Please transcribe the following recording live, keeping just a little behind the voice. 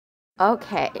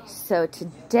Okay, so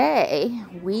today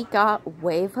we got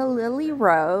Wava Lily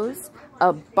Rose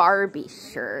a Barbie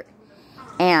shirt,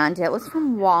 and it was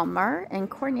from Walmart and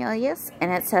Cornelius,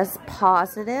 and it says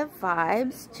Positive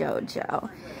Vibes JoJo.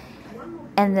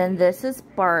 And then this is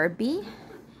Barbie,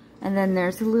 and then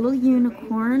there's a little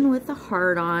unicorn with a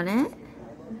heart on it.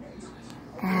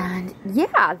 And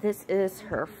yeah, this is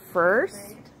her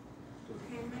first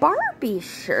Barbie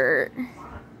shirt.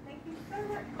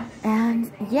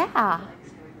 And yeah,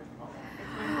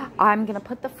 I'm going to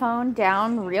put the phone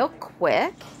down real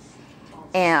quick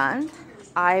and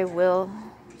I will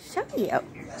show you.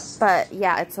 But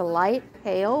yeah, it's a light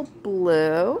pale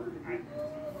blue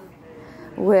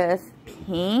with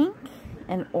pink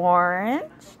and orange.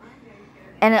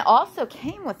 And it also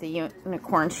came with the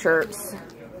unicorn shirts.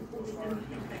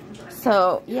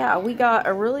 So yeah, we got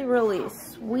a really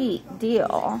sweet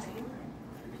deal.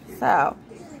 So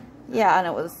yeah, and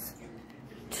it was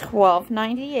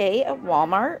 $12.98 at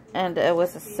Walmart, and it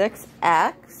was a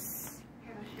 6X.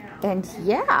 And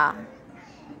yeah,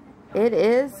 it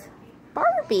is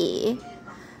Barbie.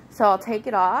 So I'll take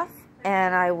it off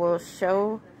and I will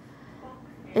show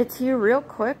it to you real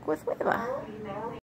quick with Wava.